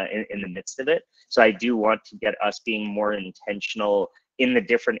in the midst of it. So I do want to get us being more intentional in the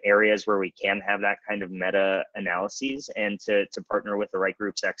different areas where we can have that kind of meta analyses, and to partner with the right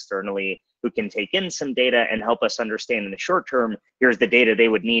groups externally who can take in some data and help us understand in the short term, here's the data they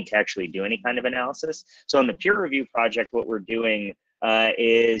would need to actually do any kind of analysis. So on the peer review project, what we're doing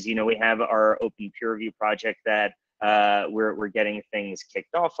is, we have our open peer review project that we're getting things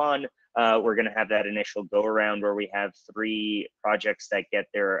kicked off on. We're going to have that initial go around where we have 3 projects that get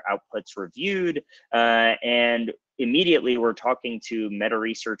their outputs reviewed, and immediately we're talking to meta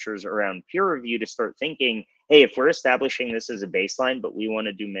researchers around peer review to start thinking, hey, if we're establishing this as a baseline, but we want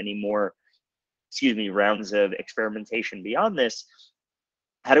to do many more, rounds of experimentation beyond this,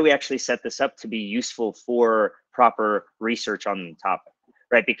 how do we actually set this up to be useful for proper research on the topic?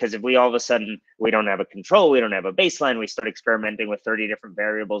 Right? Because if we all of a sudden, we don't have a control, we don't have a baseline, we start experimenting with 30 different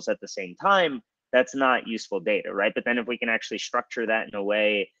variables at the same time, that's not useful data, right? But then if we can actually structure that in a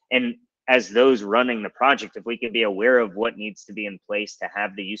way, and as those running the project, if we can be aware of what needs to be in place to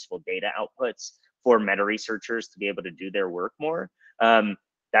have the useful data outputs for meta researchers to be able to do their work more,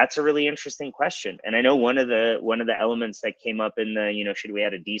 that's a really interesting question. And I know one of the elements that came up in the, should we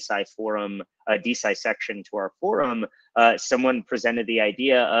add a DSci forum, a DSci section to our forum, someone presented the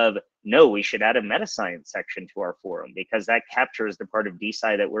idea of, no, we should add a meta science section to our forum because that captures the part of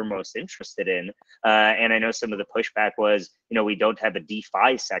DSci that we're most interested in. And I know some of the pushback was, we don't have a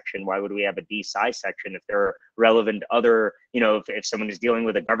DeFi section. Why would we have a DSci section if there are relevant other, if someone is dealing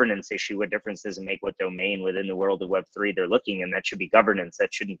with a governance issue, what difference does it make what domain within the world of Web3 they're looking in? That should be governance.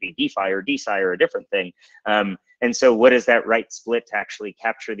 That shouldn't be DeFi or DSci or a different thing. And so what is that right split to actually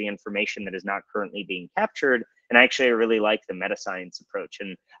capture the information that is not currently being captured? And actually, I really like the meta science approach.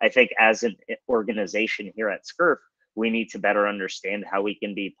 And I think as an organization here at SCURF, we need to better understand how we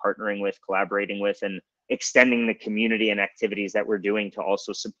can be partnering with, collaborating with, and extending the community and activities that we're doing to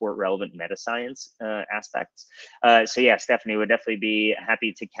also support relevant meta science aspects. So yeah, Stephanie would definitely be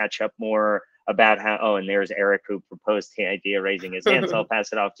happy to catch up more about how, and there's Eric who proposed the idea raising his hand, so I'll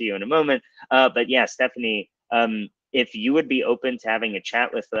pass it off to you in a moment. But yeah, Stephanie, if you would be open to having a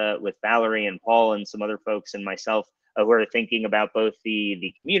chat with Valerie and Paul and some other folks and myself who are thinking about both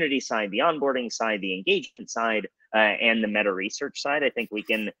the community side, the onboarding side, the engagement side, and the meta research side, I think we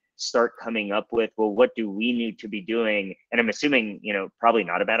can start coming up with, well, what do we need to be doing? And I'm assuming, probably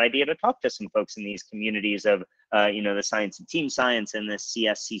not a bad idea to talk to some folks in these communities of, the science and team science and the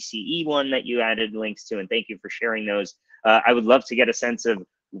CSCCE one that you added links to, and thank you for sharing those. I would love to get a sense of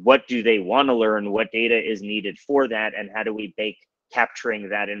what do they want to learn, what data is needed for that, and how do we bake capturing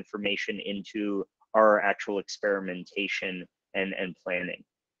that information into our actual experimentation and planning.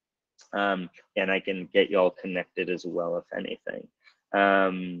 And I can get you all connected as well, if anything.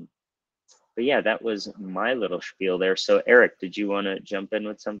 But yeah, that was my little spiel there. So Eric, did you want to jump in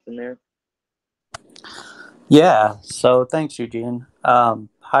with something there? Yeah, so thanks, Eugene.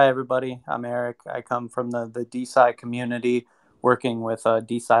 Hi, everybody. I'm Eric. I come from the DSci community, working with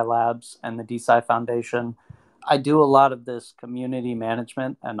DSci Labs and the DSci Foundation. I do a lot of this community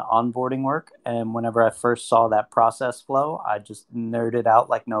management and onboarding work. And whenever I first saw that process flow, I just nerded out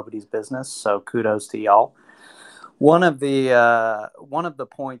like nobody's business. So kudos to y'all. One of the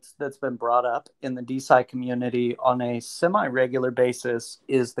points that's been brought up in the DSci community on a semi-regular basis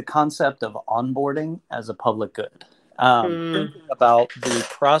is the concept of onboarding as a public good. Thinking about the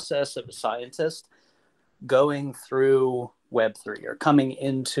process of a scientist going through Web3 or coming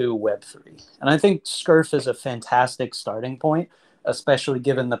into Web3. And I think SCURF is a fantastic starting point, especially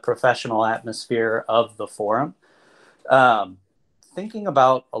given the professional atmosphere of the forum. Thinking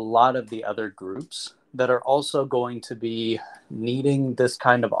about a lot of the other groups that are also going to be needing this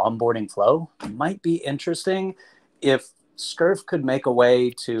kind of onboarding flow, might be interesting if SCURF could make a way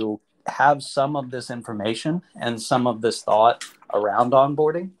to have some of this information and some of this thought around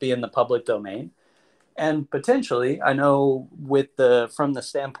onboarding be in the public domain. And potentially, I know from the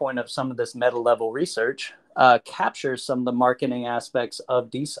standpoint of some of this meta level research, capture some of the marketing aspects of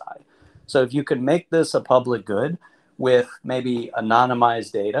DSci. So if you could make this a public good with maybe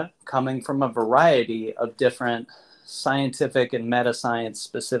anonymized data coming from a variety of different scientific and meta science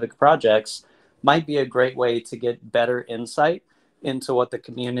specific projects, might be a great way to get better insight into what the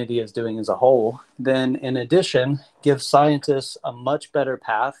community is doing as a whole. Then in addition, give scientists a much better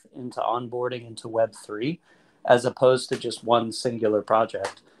path into onboarding into Web3, as opposed to just one singular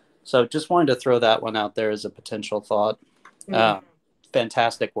project. So just wanted to throw that one out there as a potential thought.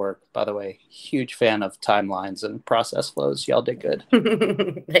 Fantastic work, by the way. Huge fan of timelines and process flows. Y'all did good.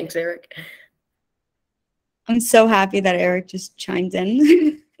 Thanks, Eric. I'm so happy that Eric just chimed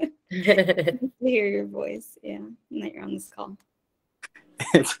in. To hear your voice, yeah, and that you're on this call.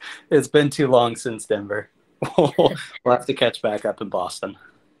 It's been too long since Denver. We'll have to catch back up in Boston.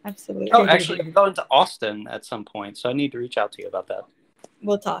 Absolutely. Oh, actually, I'm going to Austin at some point, so I need to reach out to you about that.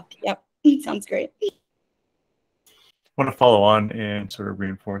 We'll talk. Yep. Sounds great. I want to follow on and sort of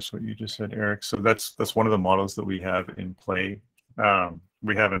reinforce what you just said, Eric. So that's one of the models that we have in play.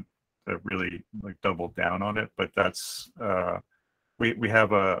 We haven't really like doubled down on it, but that's we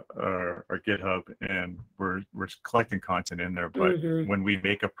have our GitHub, and we're collecting content in there. But when we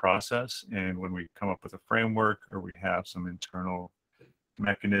make a process and when we come up with a framework, or we have some internal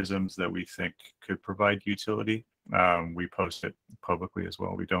mechanisms that we think could provide utility, we post it publicly as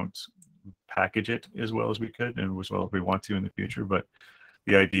well. We don't package it as well as we could and as well as we want to in the future. But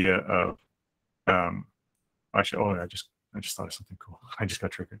the idea of actually, I just thought of something cool. I just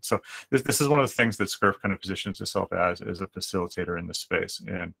got triggered. So this is one of the things that Scurf kind of positions itself as a facilitator in this space.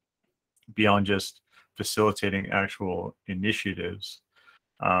 And beyond just facilitating actual initiatives,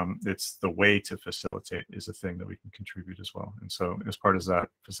 it's the way to facilitate is a thing that we can contribute as well. And so as part of that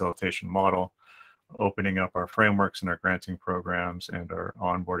facilitation model, opening up our frameworks and our granting programs and our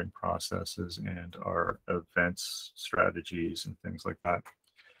onboarding processes and our events strategies and things like that,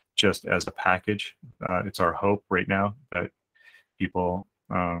 just as a package. It's our hope right now that people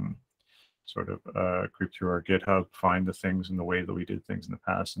sort of creep through our GitHub, find the things in the way that we did things in the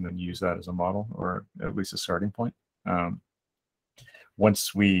past, and then use that as a model, or at least a starting point.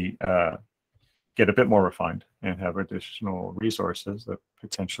 Once we get a bit more refined and have additional resources that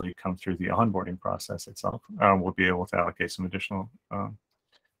potentially come through the onboarding process itself, we'll be able to allocate some additional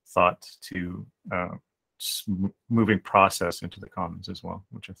thought to moving process into the commons as well,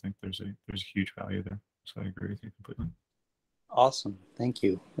 which I think there's a huge value there. So I agree with you completely. Awesome, thank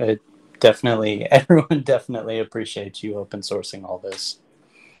you. Everyone definitely appreciates you open sourcing all this.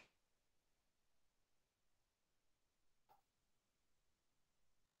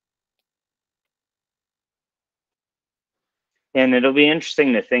 And it'll be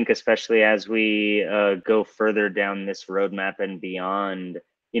interesting to think, especially as we go further down this roadmap and beyond,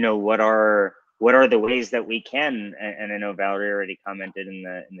 what are the ways that we can, and I know Valerie already commented in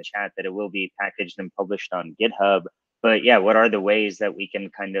the chat that it will be packaged and published on GitHub, but yeah, what are the ways that we can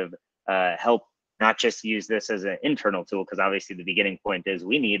kind of help not just use this as an internal tool, because obviously the beginning point is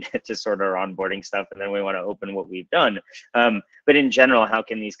we need to sort our onboarding stuff, and then we want to open what we've done. But in general, how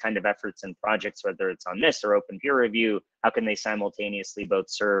can these kind of efforts and projects, whether it's on this or open peer review, how can they simultaneously both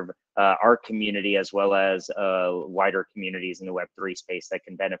serve our community as well as wider communities in the Web3 space that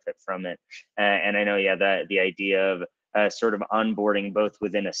can benefit from it? And I know, yeah, the idea of sort of onboarding both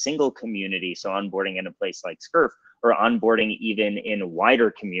within a single community, so onboarding in a place like Scurf, or onboarding even in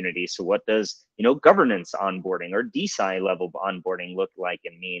wider communities. So what does governance onboarding or DeSci level onboarding look like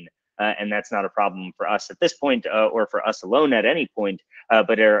and mean? And that's not a problem for us at this point, or for us alone at any point,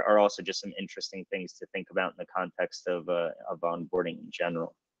 but there are also just some interesting things to think about in the context of onboarding in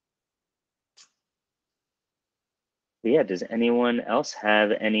general. But yeah, does anyone else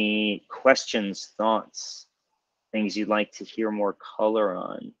have any questions, thoughts, things you'd like to hear more color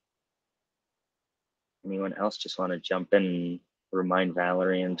on? Anyone else just want to jump in and remind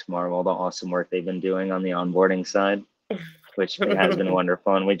Valerie and Tamar all the awesome work they've been doing on the onboarding side, which has been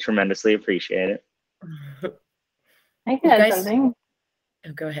wonderful, and we tremendously appreciate it. I can add something.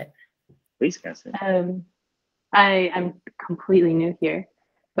 Oh, go ahead. Please, Cassie. I'm completely new here,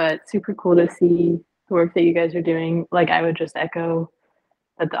 but super cool to see the work that you guys are doing. Like, I would just echo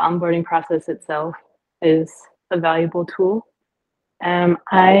that the onboarding process itself is a valuable tool.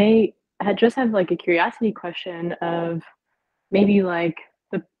 I just have like a curiosity question of maybe like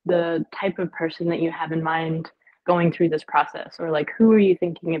the type of person that you have in mind going through this process, or like who are you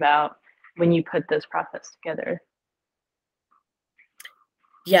thinking about when you put this process together?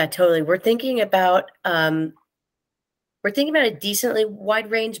 Yeah, totally. We're thinking about a decently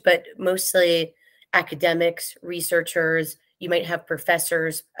wide range, but mostly academics, researchers. You might have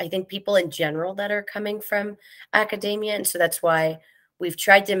professors. I think people in general that are coming from academia, and so that's why we've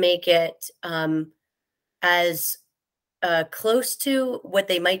tried to make it as close to what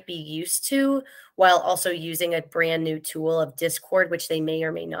they might be used to, while also using a brand new tool of Discord, which they may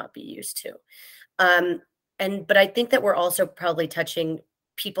or may not be used to. But I think that we're also probably touching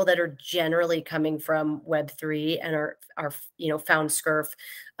people that are generally coming from Web3 and are found Scurf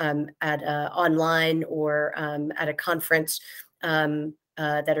at online or at a conference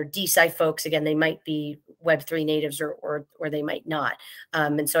that are DeSci folks. Again, they might be Web3 natives or they might not.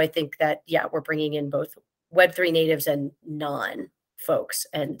 And so I think that, yeah, we're bringing in both Web3 natives and non folks,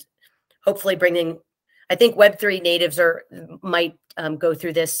 and hopefully I think Web3 natives might go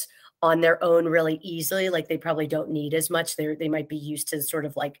through this on their own really easily. Like they probably don't need as much. They might be used to sort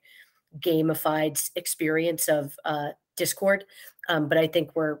of like gamified experience of Discord. But I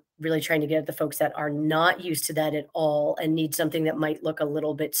think we're really trying to get at the folks that are not used to that at all and need something that might look a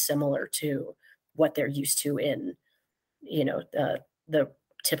little bit similar to what they're used to in, the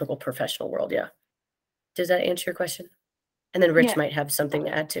typical professional world. Yeah. Does that answer your question? And then Rich might have something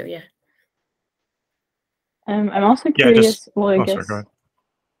to add too. Yeah. I'm also Yeah, curious. Well, I sorry, guess go ahead.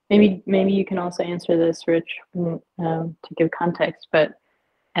 maybe you can also answer this, Rich, to give context. But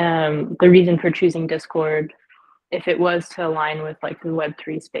the reason for choosing Discord, if it was to align with like the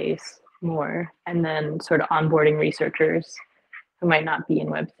Web3 space more, and then sort of onboarding researchers who might not be in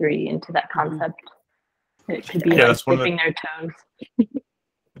Web3 into that concept, it could be like dipping their toes.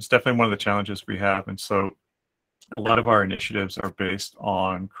 It's definitely one of the challenges we have, and so a lot of our initiatives are based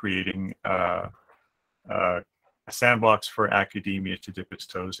on creating a sandbox for academia to dip its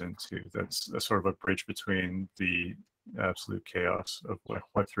toes into. That's a sort of a bridge between the absolute chaos of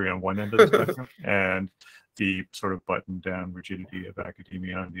Web3 on one end of the spectrum and the sort of buttoned down rigidity of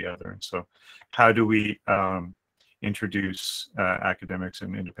academia on the other. And so how do we introduce academics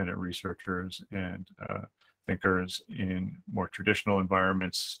and independent researchers and thinkers in more traditional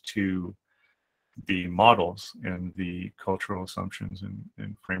environments to the models and the cultural assumptions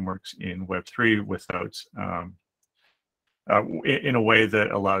and frameworks in Web3 without, in a way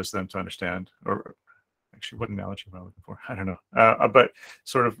that allows them to understand, or actually what analogy am I looking for? I don't know, but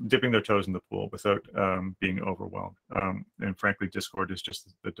sort of dipping their toes in the pool without being overwhelmed. And frankly, Discord is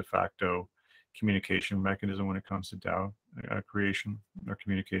just the de facto communication mechanism when it comes to DAO creation or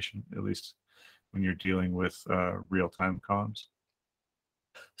communication, at least when you're dealing with real-time comms.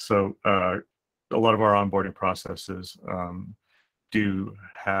 So a lot of our onboarding processes do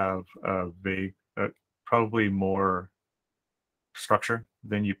have a vague, probably more structure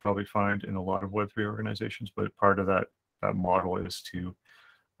than you probably find in a lot of Web3 organizations, but part of that model is to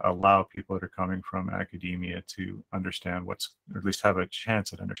allow people that are coming from academia to understand or at least have a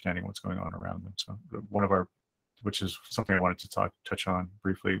chance at understanding what's going on around them. So which is something I wanted to touch on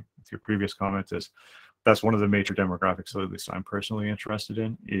briefly with your previous comment, is that's one of the major demographics that at least I'm personally interested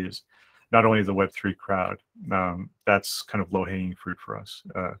in, is not only the Web3 crowd, that's kind of low-hanging fruit for us.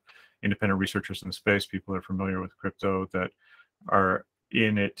 Independent researchers in the space, people that are familiar with crypto, that are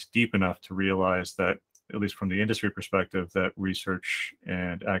in it deep enough to realize that, at least from the industry perspective, that research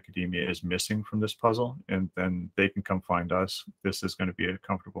and academia is missing from this puzzle, and then they can come find us. This is going to be a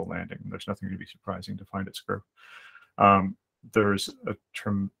comfortable landing. There's nothing to be surprising to find at Scurf. There's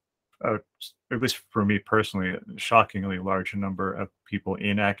at least for me personally, a shockingly large number of people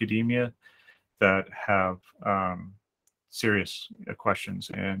in academia that have serious questions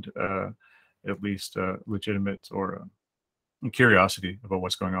and at least legitimate or curiosity about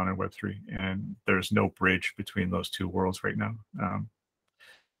what's going on in Web3. And there's no bridge between those two worlds right now.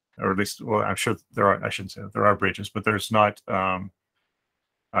 Or at least, well, I'm sure there are, I shouldn't say there are bridges, but there's not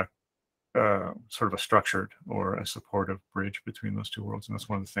sort of a structured or a supportive bridge between those two worlds. And that's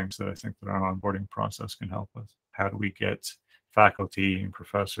one of the things that I think that our onboarding process can help with. How do we get faculty and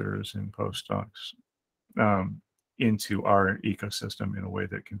professors and postdocs into our ecosystem in a way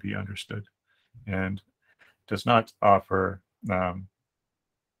that can be understood and does not offer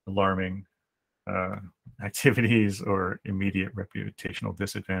alarming activities or immediate reputational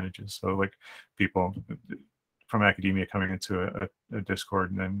disadvantages. So like people from academia coming into a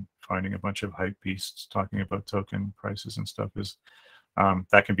Discord and then finding a bunch of hype beasts talking about token prices and stuff is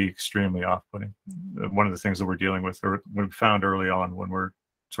that can be extremely off-putting. One of the things that we're dealing with, or we found early on when we're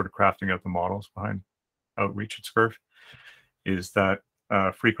sort of crafting out the models behind outreach at Scurf, is that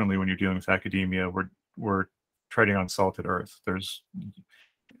frequently when you're dealing with academia, we're treading on salted earth. There's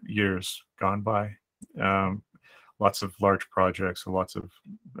years gone by. Lots of large projects, or lots of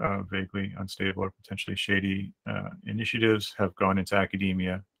vaguely unstable or potentially shady initiatives have gone into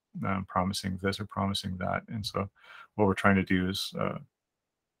academia, promising this or promising that. And so what we're trying to do is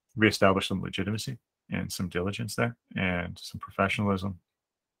reestablish some legitimacy and some diligence there and some professionalism.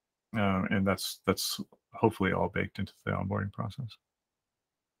 And that's hopefully all baked into the onboarding process.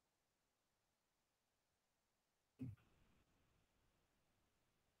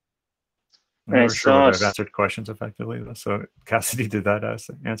 I'm not sure whether I've answered questions effectively. So Cassidy, did that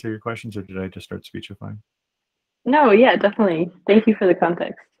answer your questions, or did I just start speechifying? No, yeah, definitely. Thank you for the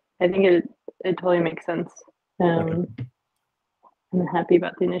context. I think it totally makes sense. Okay. I'm happy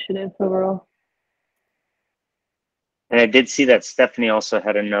about the initiative overall. And I did see that Stephanie also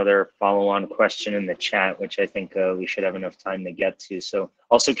had another follow-on question in the chat, which I think we should have enough time to get to. So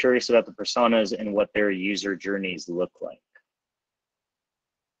also curious about the personas and what their user journeys look like.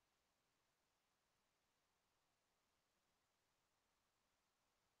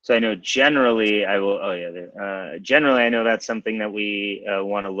 So I know generally I will, generally I know that's something that we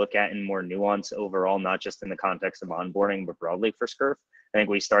want to look at in more nuance overall, not just in the context of onboarding, but broadly for SCURF. I think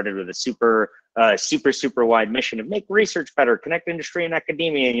we started with a super wide mission of make research better, connect industry and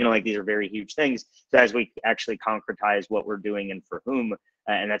academia. And, like these are very huge things. So as we actually concretize what we're doing and for whom,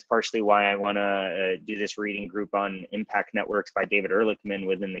 and that's partially why I want to do this reading group on impact networks by David Ehrlichman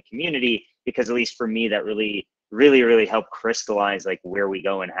within the community, because at least for me, that really helped crystallize like where we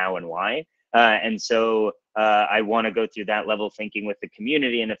go and how and why. And so I want to go through that level of thinking with the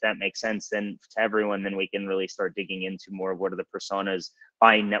community. And if that makes sense, then to everyone, then we can really start digging into more of what are the personas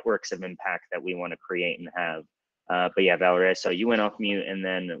by networks of impact that we want to create and have. But yeah, Valerie, so you went off mute, and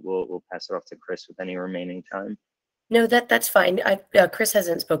then we'll pass it off to Chris with any remaining time. No, that's fine. Chris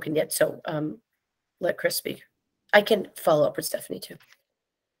hasn't spoken yet, so let Chris speak. I can follow up with Stephanie too.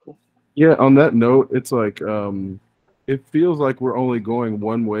 Yeah, on that note, it's like it feels like we're only going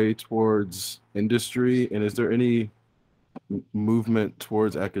one way towards industry. And is there any movement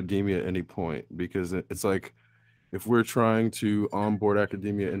towards academia at any point? Because it's like if we're trying to onboard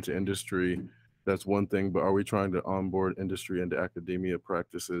academia into industry, that's one thing. But are we trying to onboard industry into academia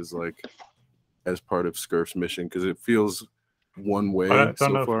practices like as part of SCURF's mission? Because it feels one way I don't so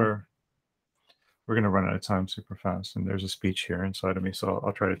know far. if we're going to run out of time super fast, and there's a speech here inside of me, so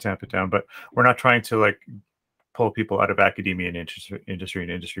I'll try to tamp it down. But we're not trying to like pull people out of academia and industry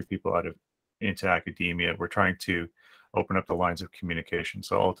and industry people into academia. We're trying to open up the lines of communication.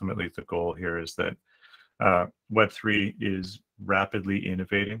 So ultimately, the goal here is that Web3 is rapidly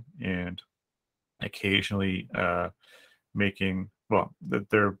innovating and occasionally making, well, that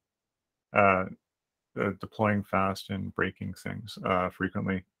they're deploying fast and breaking things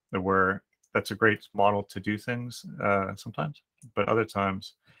frequently, where that's a great model to do things sometimes, but other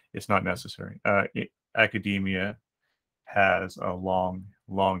times it's not necessary. Academia has a long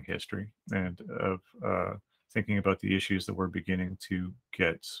history and of thinking about the issues that we're beginning to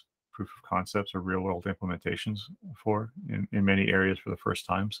get proof of concepts or real world implementations for in many areas for the first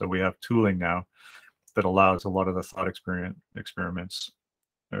time. So we have tooling now that allows a lot of the thought experiments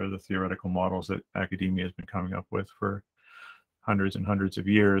or the theoretical models that academia has been coming up with for hundreds and hundreds of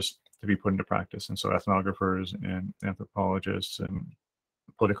years to be put into practice. And so ethnographers and anthropologists and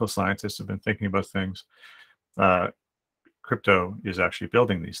political scientists have been thinking about things. Crypto is actually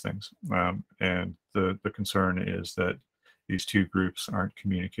building these things. And the concern is that these two groups aren't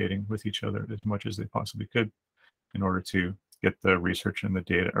communicating with each other as much as they possibly could in order to get the research and the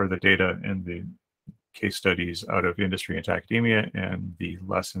data and the case studies out of industry into academia and the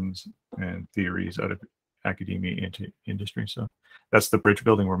lessons and theories out of academia into industry. So that's the bridge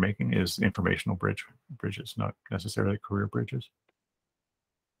building we're making, is informational bridges, not necessarily career bridges.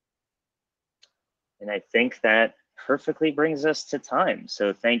 And I think that perfectly brings us to time.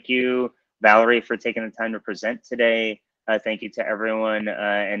 So thank you, Valerie, for taking the time to present today. Thank you to everyone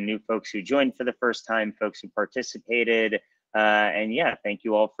and new folks who joined for the first time, folks who participated. And yeah, thank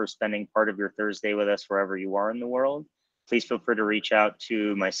you all for spending part of your Thursday with us wherever you are in the world. Please feel free to reach out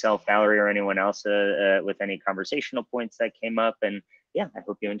to myself, Valerie, or anyone else with any conversational points that came up. And yeah, I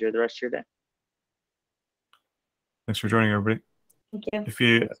hope you enjoy the rest of your day. Thanks for joining, everybody. Thank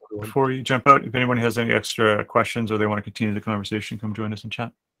you. Before you jump out, if anyone has any extra questions or they want to continue the conversation, come join us in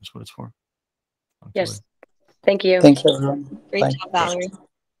chat. That's what it's for. Yes. Thank you. Thank you, everyone. Great job, Valerie.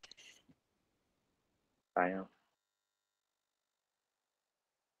 Bye now.